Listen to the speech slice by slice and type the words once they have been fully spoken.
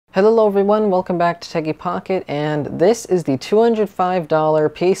Hello everyone, welcome back to Techie Pocket, and this is the $205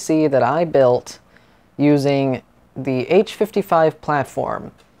 PC that I built using the H55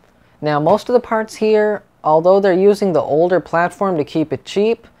 platform. Now most of the parts here, although they're using the older platform to keep it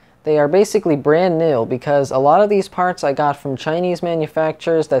cheap, they are basically brand new because a lot of these parts I got from Chinese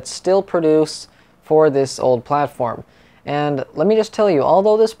manufacturers that still produce for this old platform. And let me just tell you,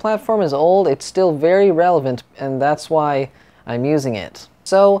 although this platform is old, it's still very relevant, and that's why I'm using it.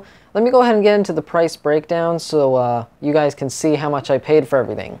 So let me go ahead and get into the price breakdown so you guys can see how much I paid for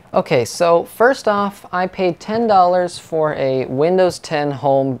everything. Okay, so first off, I paid $10 for a Windows 10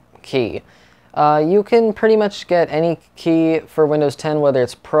 home key. You can pretty much get any key for Windows 10, whether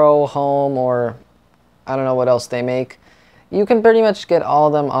it's Pro, Home, or I don't know what else they make. You can pretty much get all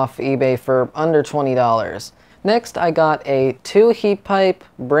of them off eBay for under $20. Next, I got a 2 heat pipe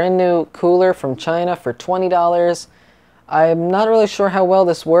brand new cooler from China for $20. I'm not really sure how well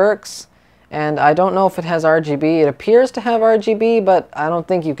this works, and I don't know if it has RGB. It appears to have RGB, but I don't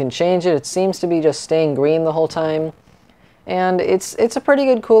think you can change it. It seems to be just staying green the whole time. And it's a pretty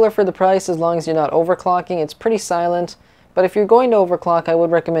good cooler for the price as long as you're not overclocking. It's pretty silent, but if you're going to overclock, I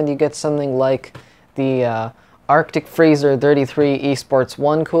would recommend you get something like the Arctic Freezer 33 eSports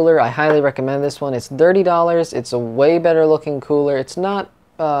 1 cooler. I highly recommend this one. It's $30. It's a way better looking cooler. It's not,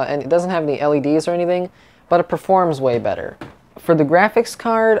 and it doesn't have any LEDs or anything, but it performs way better. For the graphics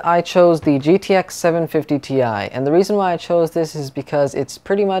card, I chose the GTX 750 Ti, and the reason why I chose this is because it's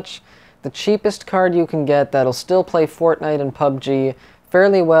pretty much the cheapest card you can get that'll still play Fortnite and PUBG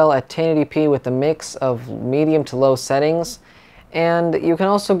fairly well at 1080p with a mix of medium to low settings, and you can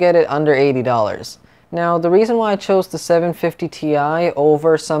also get it under $80. Now, the reason why I chose the 750 Ti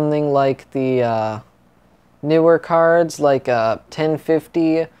over something like the newer cards like a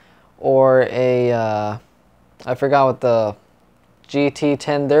 1050 or a I forgot what the GT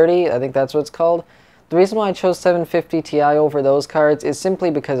 1030, I think that's what it's called. The reason why I chose 750 Ti over those cards is simply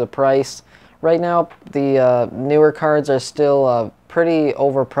because of price. Right now, the newer cards are still pretty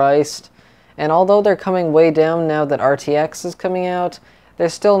overpriced, and although they're coming way down now that RTX is coming out, they're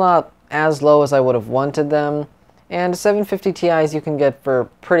still not as low as I would have wanted them. And 750 Ti's you can get for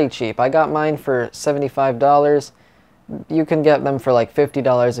pretty cheap. I got mine for $75. You can get them for like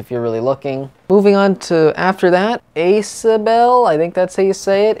 $50 if you're really looking. Moving on to after that, Acebel, I think that's how you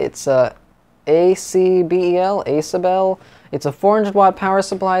say it. It's A-C-B-E-L, Acebel. It's a 400 watt power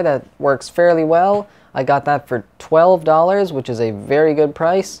supply that works fairly well. I got that for $12, which is a very good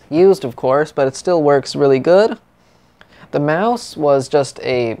price. Used, of course, but it still works really good. The mouse was just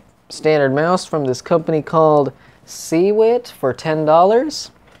a standard mouse from this company called Seawit for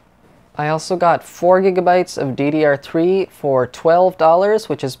 $10. I also got 4 gigabytes of DDR3 for $12,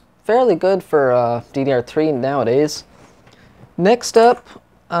 which is fairly good for DDR3 nowadays. Next up,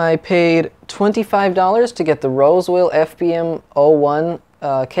 I paid $25 to get the Rosewell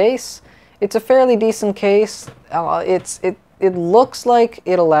FBM01 case. It's a fairly decent case. It looks like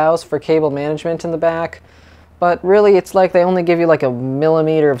it allows for cable management in the back, but really it's like they only give you like a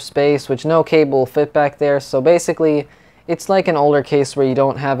millimeter of space, which no cable will fit back there. So basically, it's like an older case where you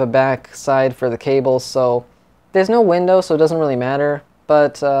don't have a back side for the cables, so there's no window, so it doesn't really matter.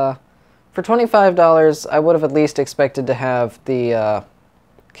 But for $25, I would have at least expected to have the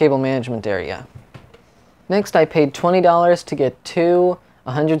cable management area. Next, I paid $20 to get 2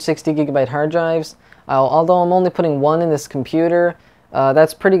 160 gigabyte hard drives. Although I'm only putting one in this computer,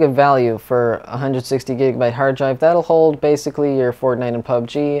 that's pretty good value for a 160 gigabyte hard drive. That'll hold basically your Fortnite and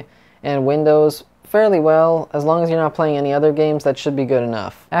PUBG and Windows fairly well. As long as you're not playing any other games, that should be good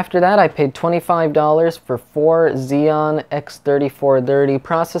enough. After that, I paid $25 for 4 Xeon X3430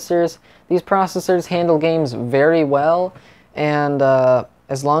 processors. These processors handle games very well, and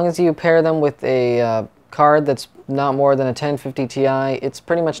as long as you pair them with a card that's not more than a 1050 Ti, it's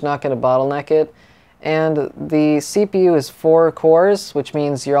pretty much not going to bottleneck it. And the CPU is 4 cores, which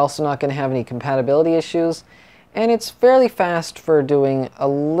means you're also not going to have any compatibility issues. And it's fairly fast for doing a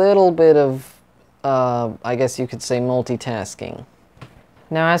little bit of I guess you could say multitasking.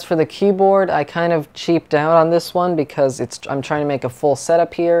 Now as for the keyboard, I kind of cheaped out on this one because I'm trying to make a full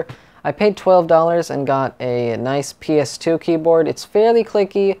setup here. I paid $12 and got a nice PS2 keyboard. It's fairly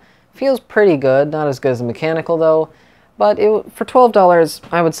clicky, feels pretty good, not as good as a mechanical though, but for $12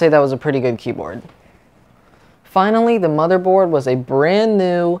 I would say that was a pretty good keyboard. Finally, the motherboard was a brand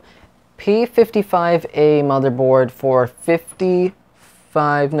new P55A motherboard for $50.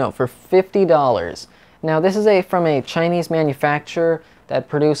 Now this is from a Chinese manufacturer that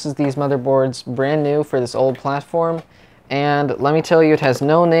produces these motherboards brand new for this old platform, and let me tell you, it has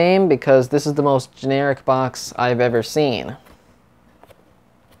no name because this is the most generic box I've ever seen.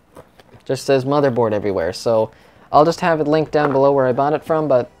 Just says motherboard everywhere. So I'll just have it linked down below where I bought it from,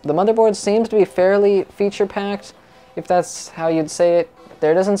 but the motherboard seems to be fairly feature-packed, if that's how you'd say it.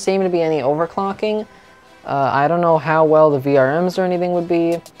 There doesn't seem to be any overclocking. I don't know how well the VRMs or anything would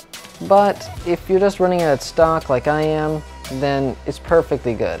be, but if you're just running it at stock like I am, then it's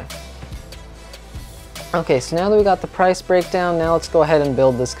perfectly good. Okay, so now that we got the price breakdown, now let's go ahead and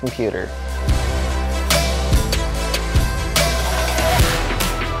build this computer.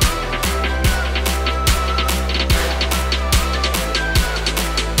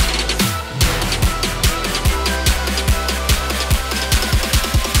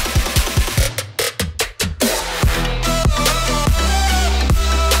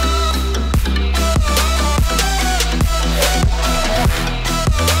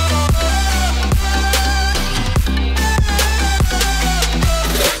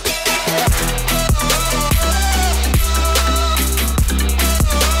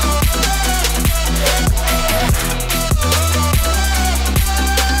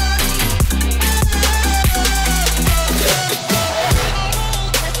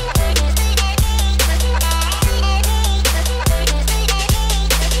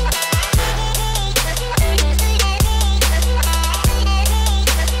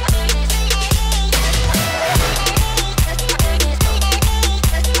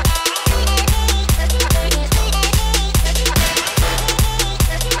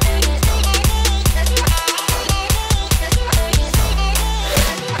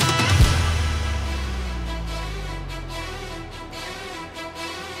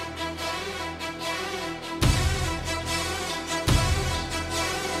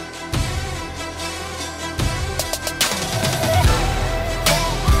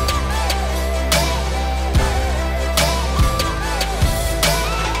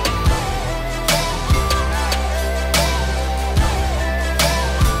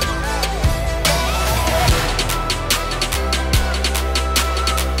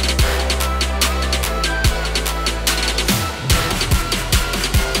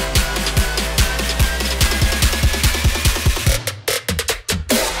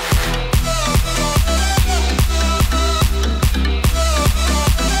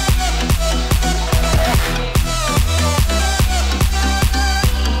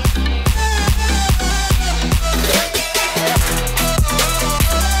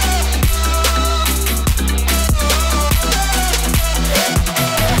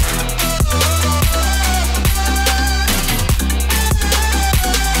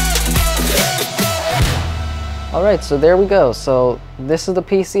 Alright, so there we go. So this is the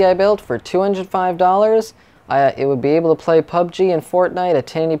PC I built for $205. It would be able to play PUBG and Fortnite at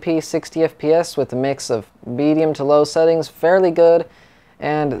 1080p 60 FPS with a mix of medium to low settings, fairly good.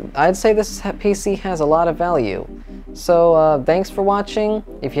 And I'd say this PC has a lot of value. So thanks for watching.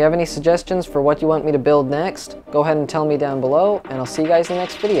 If you have any suggestions for what you want me to build next, go ahead and tell me down below, and I'll see you guys in the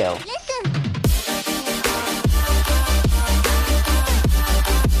next video.